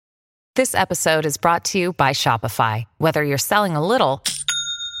This episode is brought to you by Shopify. Whether you're selling a little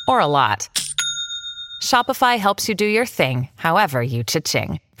or a lot, Shopify helps you do your thing, however you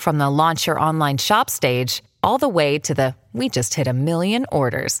cha-ching. From the launch your online shop stage, all the way to the we just hit 1 million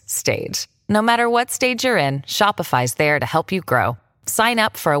orders stage. No matter what stage you're in, Shopify's there to help you grow. Sign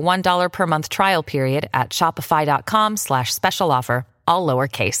up for a $1 per month trial period at shopify.com/special offer, all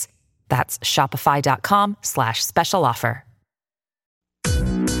lowercase. That's shopify.com/special offer.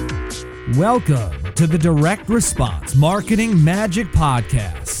 Welcome to the Direct Response Marketing Magic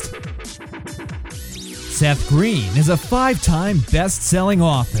Podcast. Seth Green is a 5-time best-selling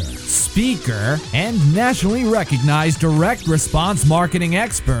author, speaker, and nationally recognized direct response marketing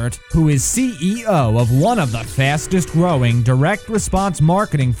expert who is CEO of one of the fastest-growing direct response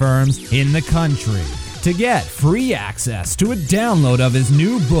marketing firms in the country. To get free access to a download of his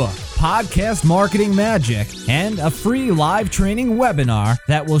new book, Podcast Marketing Magic, and a free live training webinar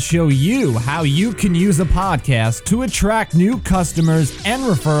that will show you how you can use a podcast to attract new customers and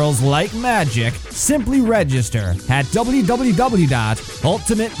referrals like magic, simply register at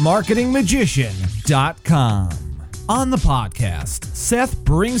www.ultimatemarketingmagician.com. On the podcast, Seth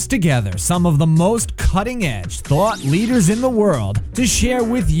brings together some of the most cutting-edge thought leaders in the world to share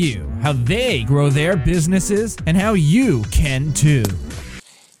with you how they grow their businesses and how you can too.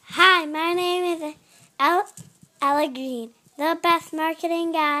 Hi, my name is Alec Green. The best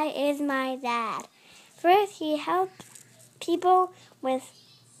marketing guy is my dad. First, he helps people with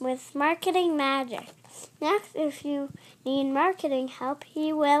marketing magic. Next, if you need marketing help,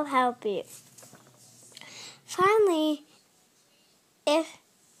 he will help you. Finally, if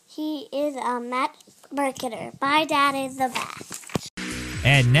he is a marketer, my dad is the best.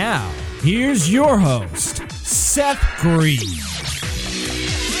 And now, here's your host, Seth Green.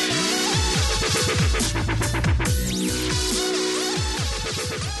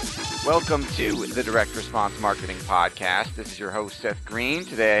 Welcome to the Direct Response Marketing Podcast. This is your host, Seth Green.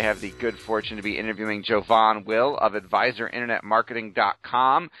 Today I have the good fortune to be interviewing Jovan Will of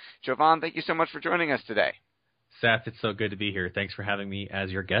AdvisorInternetMarketing.com. Jovan, thank you so much for joining us today. Seth, it's so good to be here. Thanks for having me as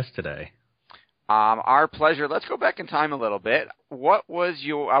your guest today. Our pleasure. Let's go back in time a little bit. What was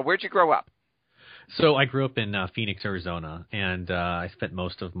where'd you grow up? So I grew up in Phoenix, Arizona, and I spent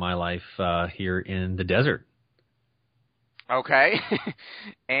most of my life here in the desert. Okay.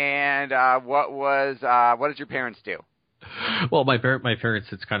 And what did your parents do? Well, my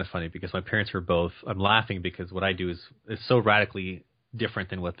parents, it's kind of funny because my parents were both, I'm laughing because what I do is so radically different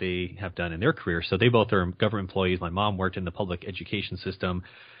than what they have done in their career. So they both are government employees. My mom worked in the public education system,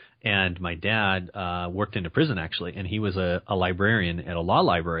 and my dad worked in a prison, actually, and he was a librarian at a law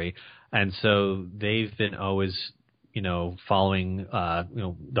library. And so they've been always, following,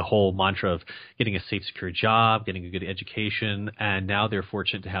 the whole mantra of getting a safe, secure job, getting a good education, and now they're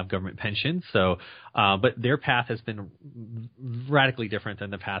fortunate to have government pensions. So, but their path has been radically different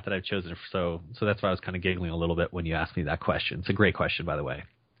than the path that I've chosen. So that's why I was kind of giggling a little bit when you asked me that question. It's a great question, by the way.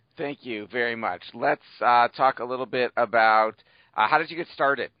 Thank you very much. Let's talk a little bit about how did you get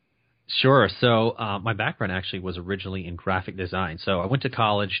started? Sure. So my background actually was originally in graphic design. So I went to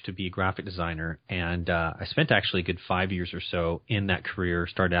college to be a graphic designer, and I spent actually a good 5 years or so in that career.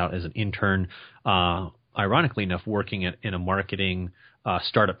 Started out as an intern, ironically enough, working in a marketing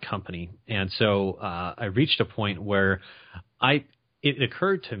startup company. And so I reached a point where it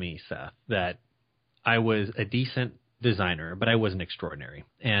occurred to me, Seth, that I was a decent designer, but I wasn't extraordinary.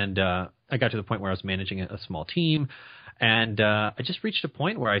 And I got to the point where I was managing a small team. And I just reached a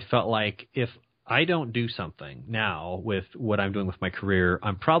point where I felt like if I don't do something now with what I'm doing with my career,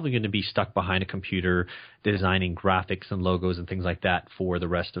 I'm probably going to be stuck behind a computer designing graphics and logos and things like that for the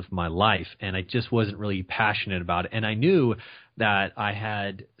rest of my life. And I just wasn't really passionate about it. And I knew that I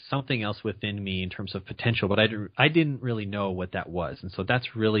had something else within me in terms of potential, but I didn't really know what that was. And so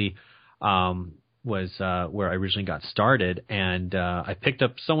that's really was where I originally got started. And I picked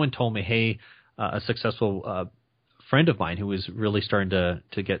up, someone told me, hey, a successful friend of mine who was really starting to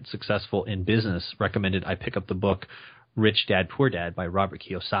get successful in business recommended I pick up the book Rich Dad, Poor Dad by Robert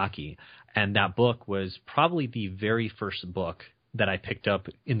Kiyosaki. And that book was probably the very first book that I picked up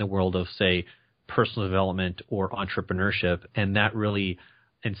in the world of, say, personal development or entrepreneurship. And that really,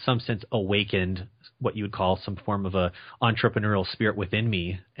 in some sense, awakened what you would call some form of a entrepreneurial spirit within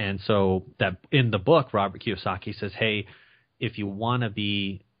me. And so that in the book, Robert Kiyosaki says, hey, if you want to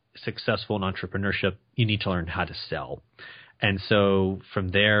be successful in entrepreneurship, you need to learn how to sell. And so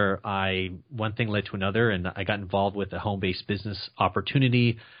from there, one thing led to another, and I got involved with a home-based business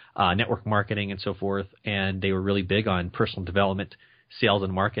opportunity, network marketing, and so forth. And they were really big on personal development, sales,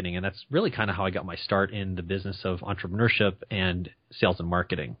 and marketing. And that's really kind of how I got my start in the business of entrepreneurship and sales and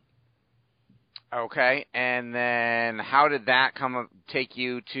marketing. Okay, and then how did that take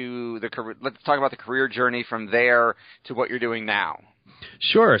you to the career? Let's talk about the career journey from there to what you're doing now.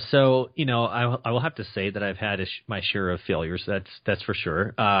 Sure. So, I will have to say that I've had my share of failures. That's for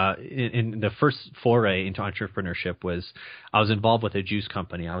sure. In the first foray into entrepreneurship I was involved with a juice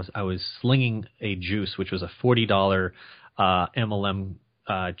company. I was slinging a juice, which was a $40 MLM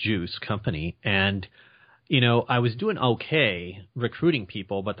juice company, and I was doing okay recruiting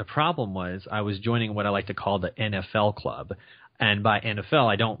people, but the problem was I was joining what I like to call the NFL club. And by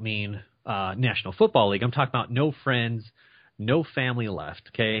NFL, I don't mean National Football League. I'm talking about no friends, no family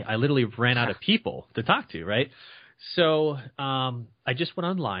left, okay? I literally ran out of people to talk to, right? So I just went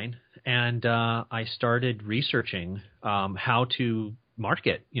online and I started researching how to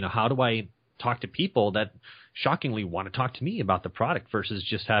market. How do I talk to people that shockingly want to talk to me about the product versus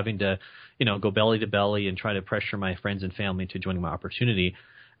just having to, go belly to belly and try to pressure my friends and family to join my opportunity.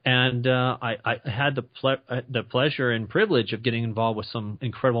 And I had the pleasure and privilege of getting involved with some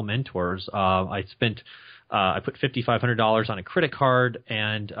incredible mentors. I put $5,500 on a credit card,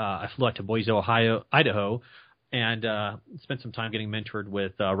 and I flew out to Boise, Idaho, and spent some time getting mentored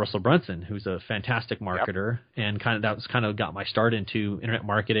with Russell Brunson, who's a fantastic marketer, and that got my start into internet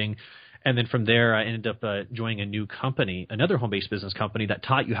marketing. And then from there, I ended up joining a new company, another home-based business company that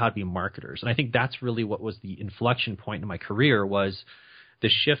taught you how to be marketers. And I think that's really what was the inflection point in my career, was the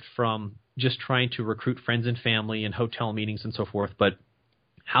shift from just trying to recruit friends and family and hotel meetings and so forth, but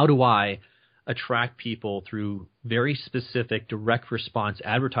how do I attract people through very specific direct response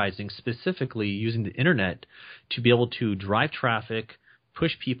advertising, specifically using the internet to be able to drive traffic,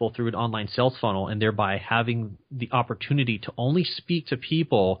 push people through an online sales funnel, and thereby having the opportunity to only speak to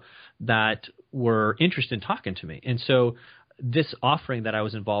people that were interested in talking to me. And so this offering that I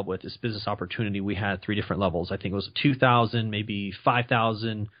was involved with, this business opportunity, we had 3 different levels. I think it was 2,000, maybe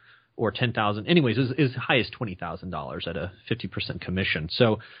 5,000, or 10,000. Anyways, it was as high as $20,000 at a 50% commission.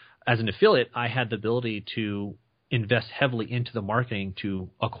 So as an affiliate, I had the ability to invest heavily into the marketing to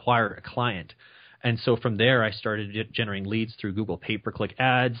acquire a client. And so from there, I started generating leads through Google pay-per-click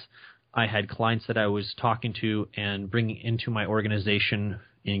ads. I had clients that I was talking to and bringing into my organization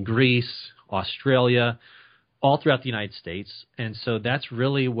in Greece, Australia, all throughout the United States. And so that's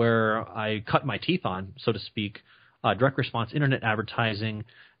really where I cut my teeth on, so to speak, direct response internet advertising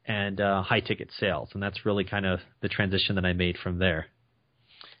and high-ticket sales. And that's really kind of the transition that I made from there.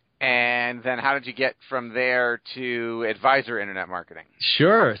 And then how did you get from there to advisor internet marketing?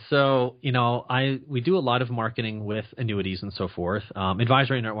 Sure. So, we do a lot of marketing with annuities and so forth.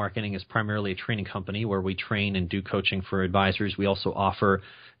 Advisor internet marketing is primarily a training company where we train and do coaching for advisors. We also offer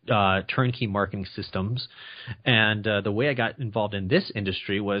turnkey marketing systems. And the way I got involved in this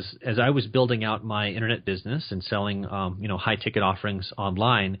industry was as I was building out my internet business and selling, high-ticket offerings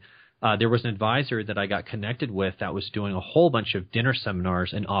online, there was an advisor that I got connected with that was doing a whole bunch of dinner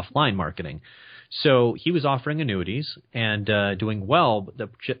seminars and offline marketing. So he was offering annuities and doing well. But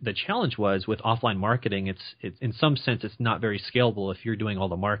the challenge was with offline marketing, it's in some sense it's not very scalable if you're doing all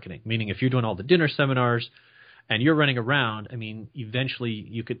the marketing. Meaning if you're doing all the dinner seminars and you're running around, eventually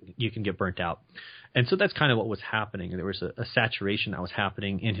you can get burnt out. And so that's kind of what was happening. There was a saturation that was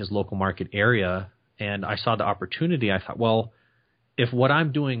happening in his local market area, and I saw the opportunity. I thought, well, if what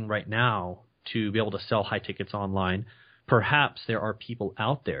I'm doing right now to be able to sell high tickets online, perhaps there are people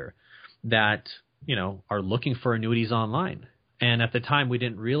out there that, are looking for annuities online. And at the time we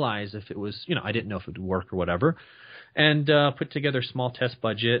didn't realize if it was, I didn't know if it would work or whatever, and put together a small test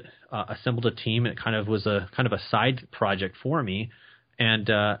budget, assembled a team. And it kind of was a side project for me. And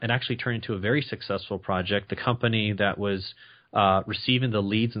it actually turned into a very successful project. The company that was receiving the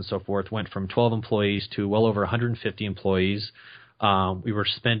leads and so forth went from 12 employees to well over 150 employees. We were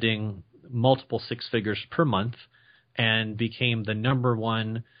spending multiple 6 figures per month and became the number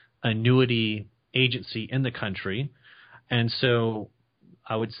 1 annuity agency in the country. And so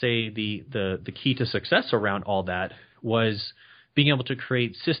I would say the key to success around all that was being able to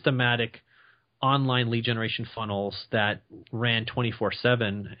create systematic online lead generation funnels that ran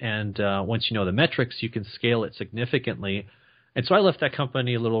 24/7. And once you know the metrics, you can scale it significantly. And so I left that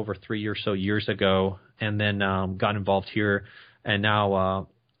company a little over 3 or so years ago and then got involved here. And now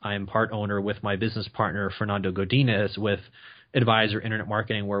I am part owner with my business partner, Fernando Godinez, with Advisor Internet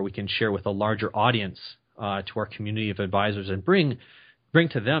Marketing, where we can share with a larger audience to our community of advisors and bring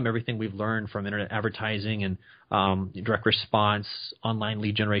to them everything we've learned from internet advertising and direct response, online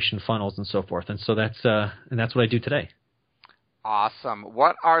lead generation funnels, and so forth. And so that's what I do today. Awesome.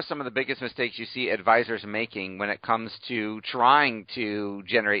 What are some of the biggest mistakes you see advisors making when it comes to trying to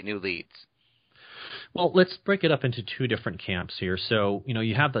generate new leads? Well, let's break it up into two different camps here. So,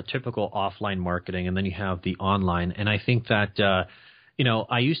 you have the typical offline marketing, and then you have the online. And I think that,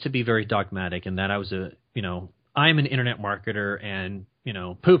 I used to be very dogmatic in that I was I'm an internet marketer, and,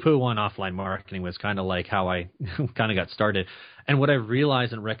 poo-poo on offline marketing was kind of like how I kind of got started. And what I've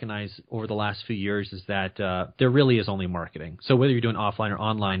realized and recognized over the last few years is that there really is only marketing. So whether you're doing offline or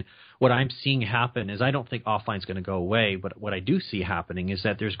online, what I'm seeing happen is I don't think offline is going to go away, but what I do see happening is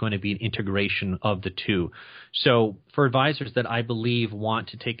that there's going to be an integration of the two. So for advisors that I believe want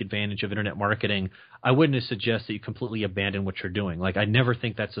to take advantage of internet marketing, I wouldn't suggest that you completely abandon what you're doing. Like, I never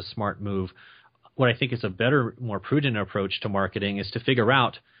think that's a smart move. What I think is a better, more prudent approach to marketing is to figure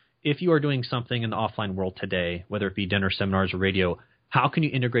out, if you are doing something in the offline world today, whether it be dinner, seminars, or radio, how can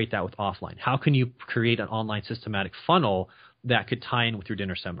you integrate that with offline? How can you create an online systematic funnel that could tie in with your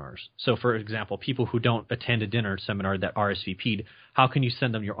dinner seminars? So, for example, people who don't attend a dinner seminar that RSVP'd, how can you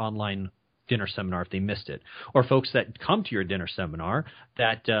send them your online dinner seminar if they missed it? Or folks that come to your dinner seminar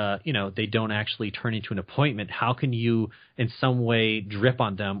that, they don't actually turn into an appointment, how can you in some way drip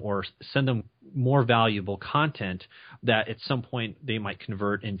on them or send them more valuable content that at some point they might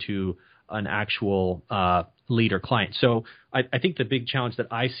convert into an actual lead or client? So I think the big challenge that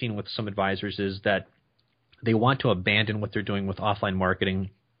I've seen with some advisors is that they want to abandon what they're doing with offline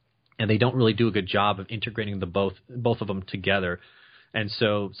marketing, and they don't really do a good job of integrating the both of them together. And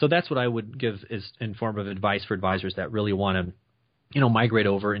so that's what I would give as in form of advice for advisors that really want to, migrate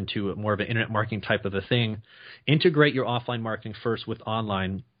over into more of an internet marketing type of a thing. Integrate your offline marketing first with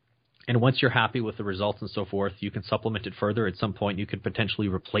online. And once you're happy with the results and so forth, you can supplement it further. At some point, you could potentially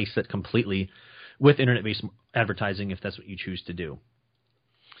replace it completely with internet-based advertising if that's what you choose to do.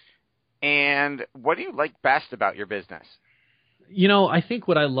 And what do you like best about your business? I think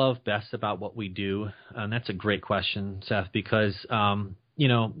what I love best about what we do, and that's a great question, Seth, because,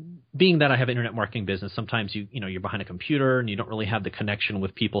 being that I have an internet marketing business, sometimes you're behind a computer and you don't really have the connection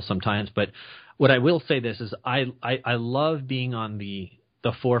with people sometimes. But what I will say this is I love being on the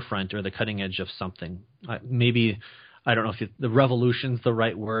forefront or the cutting edge of something. Maybe, I don't know if the revolution's the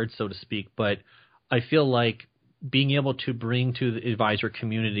right word, so to speak, but I feel like being able to bring to the advisor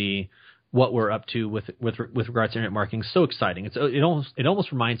community what we're up to with regards to internet marketing is so exciting. It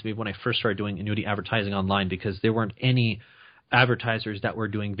almost reminds me of when I first started doing annuity advertising online, because there weren't any advertisers that were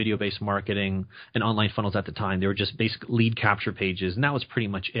doing video-based marketing and online funnels at the time. They were just basic lead capture pages, and that was pretty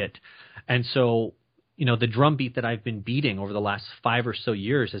much it. And so, the drumbeat that I've been beating over the last 5 or so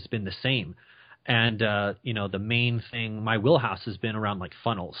years has been the same. And, the main thing, my wheelhouse has been around like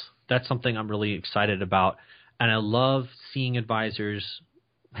funnels. That's something I'm really excited about. And I love seeing advisors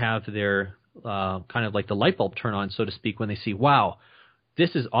have their kind of like the light bulb turn on, so to speak, when they see, wow,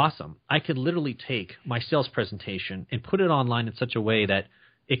 this is awesome. I could literally take my sales presentation and put it online in such a way that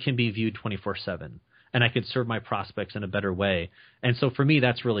it can be viewed 24/7, and I could serve my prospects in a better way. And so for me,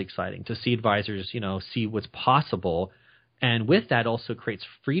 that's really exciting to see advisors, see what's possible. And with that also creates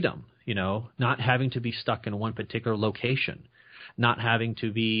freedom, not having to be stuck in one particular location, not having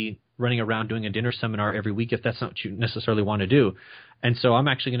to be running around doing a dinner seminar every week if that's not what you necessarily want to do. And so I'm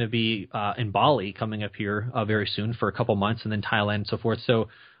actually going to be in Bali coming up here very soon for a couple months, and then Thailand and so forth. So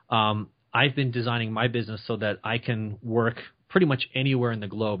I've been designing my business so that I can work pretty much anywhere in the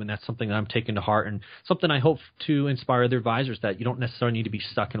globe, and that's something that I'm taking to heart, and something I hope to inspire other advisors, that you don't necessarily need to be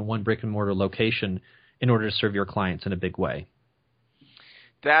stuck in one brick and mortar location in order to serve your clients in a big way.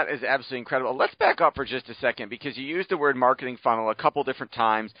 That is absolutely incredible. Let's back up for just a second, because you used the word marketing funnel a couple different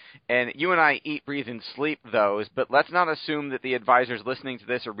times, and you and I eat, breathe, and sleep those, but let's not assume that the advisors listening to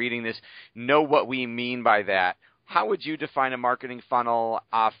this or reading this know what we mean by that. How would you define a marketing funnel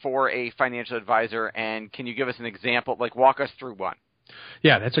for a financial advisor, and can you give us an example, like walk us through one?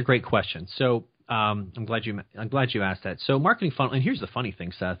 Yeah, that's a great question. So I'm glad you asked that. So marketing funnel, and here's the funny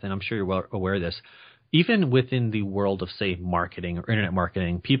thing, Seth, and I'm sure you're well aware of this. Even within the world of, say, marketing or internet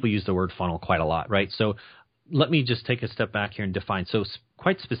marketing, people use the word funnel quite a lot, right? So let me just take a step back here and define. So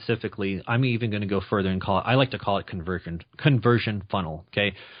quite specifically, I'm even going to go further and I like to call it conversion funnel,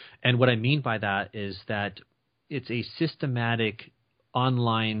 okay? And what I mean by that is that it's a systematic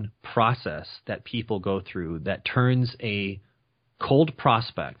online process that people go through that turns a cold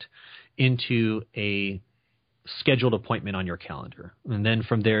prospect into a scheduled appointment on your calendar. And then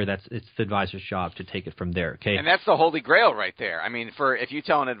from there, it's the advisor's job to take it from there. Okay. And that's the holy grail right there. I mean, if you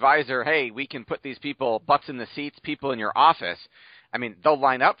tell an advisor, hey, we can put these people, butts in the seats, people in your office, I mean, they'll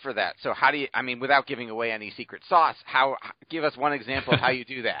line up for that. So how do you, I mean, without giving away any secret sauce, give us one example of how you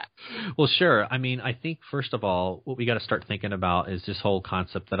do that. Well, sure. I mean, I think first of all, what we got to start thinking about is this whole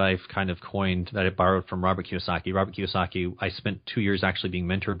concept that I've kind of coined, that I borrowed from Robert Kiyosaki. Robert Kiyosaki, I spent 2 years actually being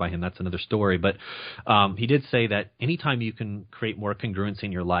mentored by him. That's another story. But he did say that anytime you can create more congruency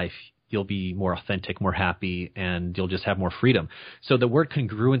in your life, you'll be more authentic, more happy, and you'll just have more freedom. So the word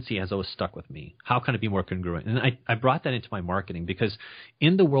congruency has always stuck with me. How can I be more congruent? And I brought that into my marketing because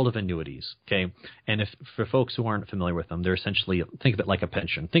in the world of annuities, okay, and if for folks who aren't familiar with them, they're essentially, think of it like a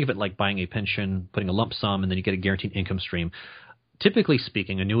pension. Think of it like buying a pension, putting a lump sum, and then you get a guaranteed income stream. Typically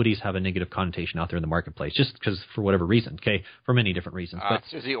speaking, annuities have a negative connotation out there in the marketplace, just because for whatever reason, okay, for many different reasons. But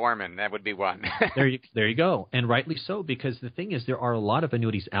Susie Orman, that would be one. there you go, and rightly so, because the thing is, there are a lot of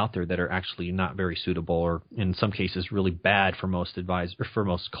annuities out there that are actually not very suitable, or in some cases, really bad for most advisors, or for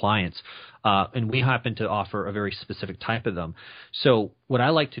most clients. And we happen to offer a very specific type of them. So what I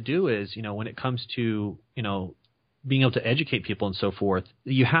like to do is, when it comes to, being able to educate people and so forth,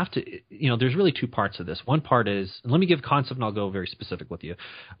 you have to, there's really two parts of this. One part is, and let me give a concept and I'll go very specific with you.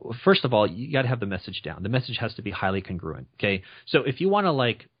 First of all, you got to have the message down. The message has to be highly congruent. Okay. So if you want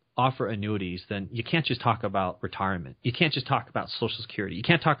to offer annuities, then you can't just talk about retirement. You can't just talk about Social Security. You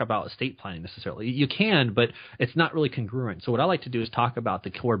can't talk about estate planning necessarily. You can, but it's not really congruent. So what I like to do is talk about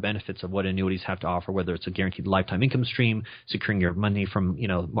the core benefits of what annuities have to offer, whether it's a guaranteed lifetime income stream, securing your money from,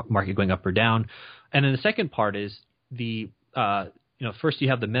 market going up or down. And then the second part is first you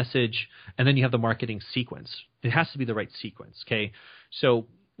have the message and then you have the marketing sequence. It has to be the right sequence. Okay. So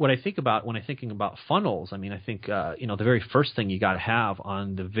what I think about when I'm thinking about funnels, I think, the very first thing you got to have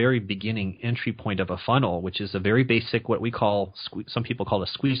on the very beginning entry point of a funnel, which is a very basic, what we call, some people call a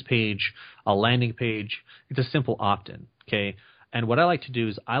squeeze page, a landing page. It's a simple opt-in. Okay. And what I like to do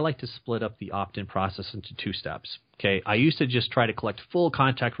is I like to split up the opt-in process into 2 steps. Okay, I used to just try to collect full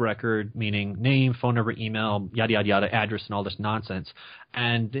contact record, meaning name, phone number, email, yada, yada, yada, address, and all this nonsense.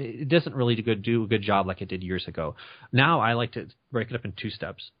 And it doesn't really do a good job like it did years ago. Now I like to break it up in 2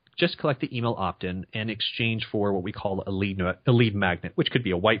 steps. Just collect the email opt-in and exchange for what we call a lead magnet, which could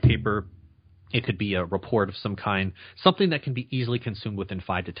be a white paper. It could be a report of some kind, something that can be easily consumed within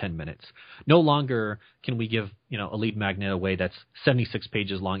 5 to 10 minutes. No longer can we give, a lead magnet away that's 76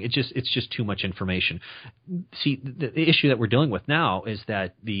 pages long. It's just too much information. See, the issue that we're dealing with now is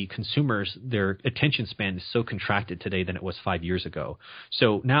that the consumers, their attention span is so contracted today than it was 5 years ago.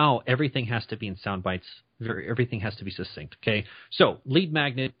 So now everything has to be in sound bites. Everything has to be succinct. Okay. So lead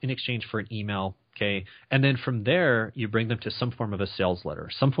magnet in exchange for an email. Okay. And then from there, you bring them to some form of a sales letter,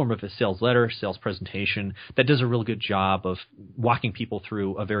 sales presentation that does a real good job of walking people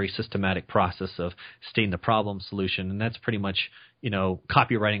through a very systematic process of stating the problem, solution. And that's pretty much,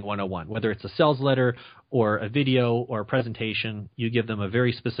 copywriting 101, whether it's a sales letter or a video or a presentation, you give them a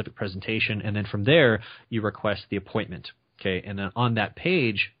very specific presentation. And then from there, you request the appointment. Okay, and then on that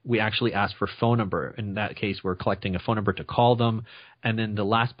page, we actually ask for phone number. In that case, we're collecting a phone number to call them. And then the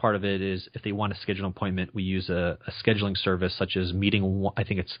last part of it is if they want to schedule an appointment, we use a scheduling service such as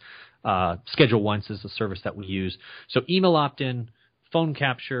Schedule Once is the service that we use. So email opt-in, phone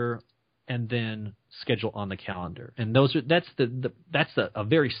capture, and then schedule on the calendar. And that's a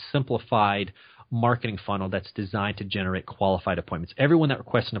very simplified marketing funnel that's designed to generate qualified appointments. Everyone that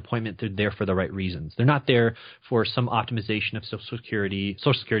requests an appointment, they're there for the right reasons. They're not there for some optimization of Social Security.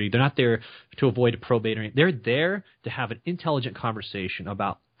 They're not there to avoid a probate. They're there to have an intelligent conversation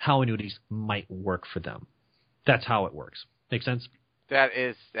about how annuities might work for them. That's how it works. Make sense?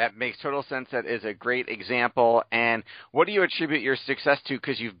 That makes total sense. That is a great example. And what do you attribute your success to?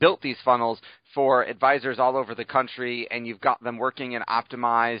 Because you've built these funnels for advisors all over the country, and you've got them working and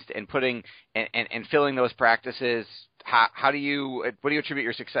optimized and putting and filling those practices. What do you attribute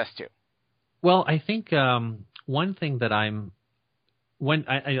your success to? Well, I think one thing that I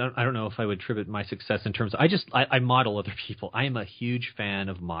don't know if I would attribute my success in terms of I model other people. I am a huge fan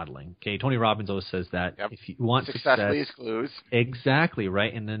of modeling. Okay, Tony Robbins always says that if you want success, leaves clues. Exactly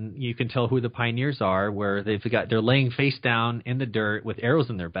right, and then you can tell who the pioneers are, where they're laying face down in the dirt with arrows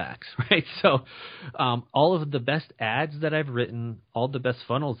in their backs, right? So, all of the best ads that I've written, all the best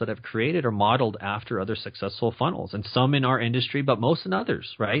funnels that I've created are modeled after other successful funnels, and some in our industry, but most in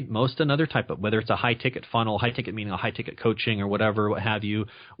others, right? Most in other type of, whether it's a high ticket funnel, high ticket meaning a high ticket coaching or whatever, what have you,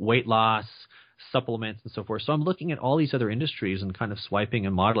 weight loss, supplements and so forth. So I'm looking at all these other industries and kind of swiping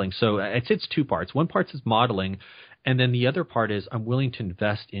and modeling. So I'd say it's two parts. One part is modeling, and then the other part is I'm willing to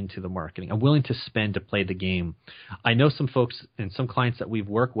invest into the marketing. I'm willing to spend to play the game. I know some folks and some clients that we've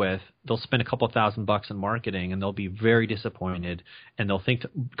worked with, they'll spend a couple $1,000 in marketing and they'll be very disappointed, and they'll think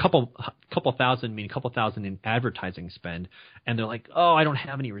couple thousand, meaning a couple thousand in advertising spend, and they're like, oh, I don't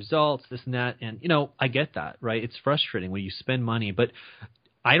have any results, this and that. And, I get that, right? It's frustrating when you spend money, but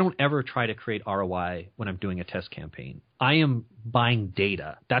I don't ever try to create ROI when I'm doing a test campaign. I am buying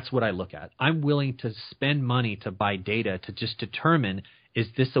data. That's what I look at. I'm willing to spend money to buy data to just determine, is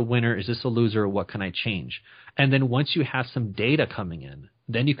this a winner? Is this a loser? What can I change? And then once you have some data coming in,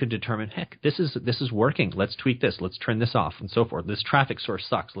 then you can determine, heck, this is working. Let's tweak this. Let's turn this off and so forth. This traffic source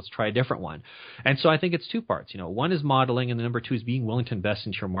sucks. Let's try a different one. And so I think it's two parts. One is modeling, and the number two is being willing to invest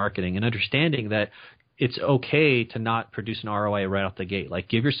into your marketing and understanding that it's okay to not produce an ROI right off the gate. Like,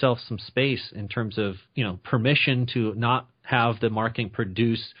 give yourself some space in terms of, permission to not have the marketing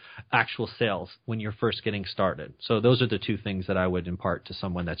produce actual sales when you're first getting started. So those are the two things that I would impart to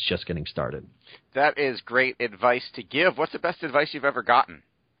someone that's just getting started. That is great advice to give. What's the best advice you've ever gotten?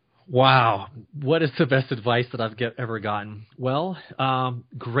 Wow. What is the best advice that I've ever gotten? Well,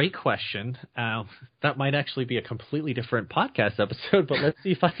 great question. That might actually be a completely different podcast episode, but let's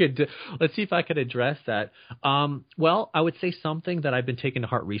see if I could address that. Well, I would say something that I've been taking to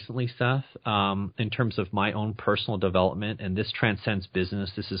heart recently, Seth, in terms of my own personal development, and this transcends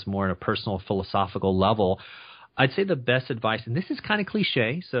business. This is more at a personal philosophical level. I'd say the best advice, and this is kind of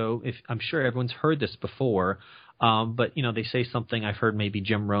cliche, so I'm sure everyone's heard this before, but, they say something I've heard maybe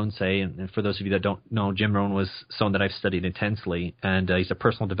Jim Rohn say, and for those of you that don't know, Jim Rohn was someone that I've studied intensely, and he's a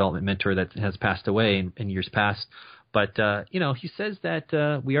personal development mentor that has passed away in years past. But, he says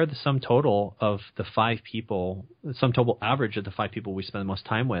that we are the sum total of the sum total average of the 5 people we spend the most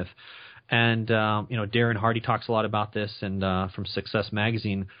time with. And, Darren Hardy talks a lot about this, and from Success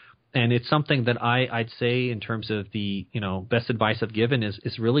Magazine. And it's something that I'd say in terms of the, best advice I've given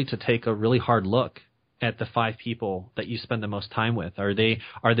is really to take a really hard look at the 5 people that you spend the most time with. Are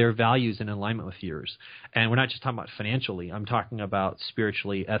their values in alignment with yours? And we're not just talking about financially. I'm talking about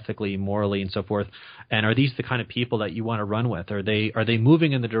spiritually, ethically, morally, and so forth. And are these the kind of people that you want to run with? Are they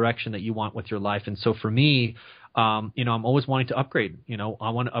moving in the direction that you want with your life? And so for me, I'm always wanting to upgrade. I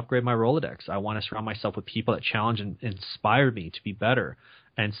want to upgrade my Rolodex. I want to surround myself with people that challenge and inspire me to be better.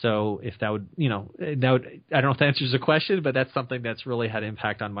 And so if that would, I don't know if that answers the question, but that's something that's really had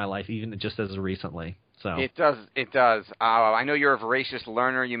impact on my life, even just as recently. So It does. I know you're a voracious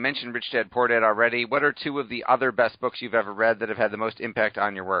learner. You mentioned Rich Dad Poor Dad already. What are 2 of the other best books you've ever read that have had the most impact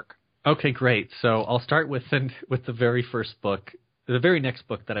on your work? Okay, great. So I'll start with the very first book. The very next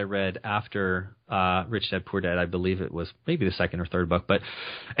book that I read after Rich Dad Poor Dad, I believe it was maybe the second or third book. But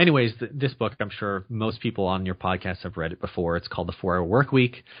anyways, this book, I'm sure most people on your podcast have read it before. It's called The 4-Hour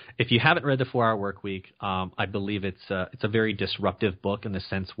Workweek. If you haven't read The 4-Hour Workweek, I believe it's a very disruptive book in the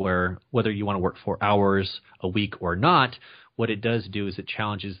sense where whether you want to work 4 hours a week or not, what it does do is it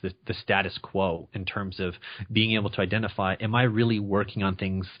challenges the status quo in terms of being able to identify, am I really working on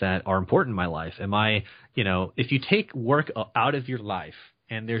things that are important in my life? Am I, if you take work out of your life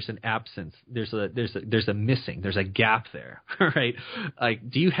and there's an absence, there's a missing, there's a gap there, right? Like,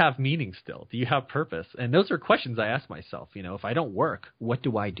 do you have meaning still? Do you have purpose? And those are questions I ask myself. If I don't work, what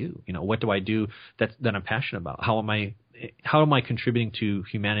do I do? What do I do that I'm passionate about? How am I contributing to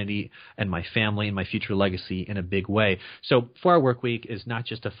humanity and my family and my future legacy in a big way? So 4-Hour Workweek is not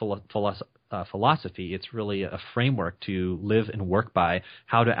just a philosophy. It's really a framework to live and work by,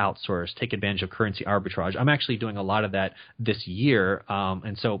 how to outsource, take advantage of currency arbitrage. I'm actually doing a lot of that this year.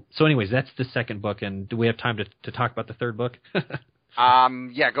 And so anyways, that's the second book. And do we have time to talk about the third book?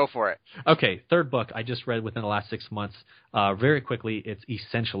 Yeah, go for it. Okay, third book I just read within the last 6 months. Very quickly, it's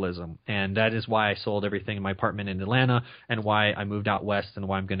Essentialism, and that is why I sold everything in my apartment in Atlanta, and why I moved out west, and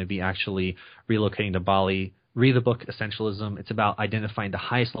why I'm going to be actually relocating to Bali. Read the book Essentialism. It's about identifying the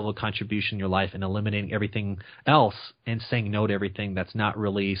highest level of contribution in your life and eliminating everything else and saying no to everything that's not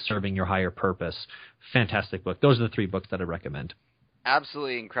really serving your higher purpose. Fantastic book. Those are the 3 books that I recommend.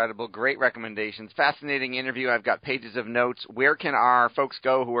 Absolutely incredible. Great recommendations. Fascinating interview. I've got pages of notes. Where can our folks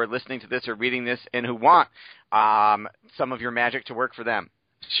go who are listening to this or reading this and who want some of your magic to work for them?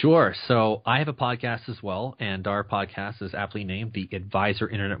 Sure. So I have a podcast as well, and our podcast is aptly named the Advisor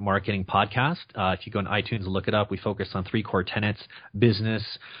Internet Marketing Podcast. If you go on iTunes and look it up, we focus on 3 core tenets: business,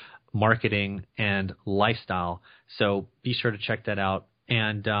 marketing, and lifestyle. So be sure to check that out.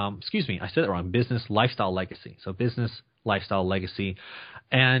 And, I said that wrong, business, lifestyle, legacy. So business, lifestyle legacy.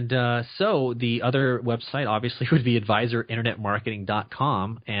 And so the other website obviously would be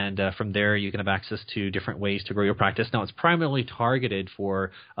advisorinternetmarketing.com. And from there, you can have access to different ways to grow your practice. Now, it's primarily targeted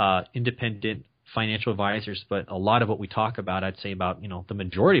for independent financial advisors, but a lot of what we talk about, I'd say about, the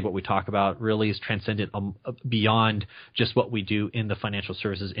majority of what we talk about really is transcendent beyond just what we do in the financial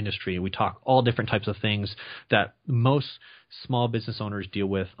services industry. We talk all different types of things that most small business owners deal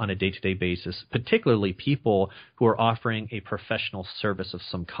with on a day-to-day basis, particularly people who are offering a professional service of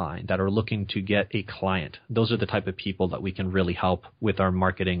some kind, that are looking to get a client. Those are the type of people that we can really help with our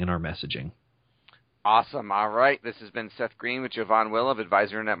marketing and our messaging. Awesome. All right. This has been Seth Green with Jovan Will of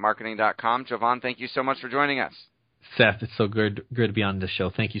AdvisorInternetMarketing.com. Jovan, thank you so much for joining us. Seth, it's so good to be on this show.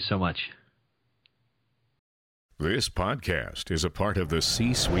 Thank you so much. This podcast is a part of the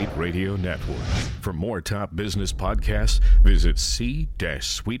C-Suite Radio Network. For more top business podcasts, visit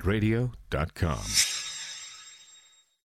c-suiteradio.com.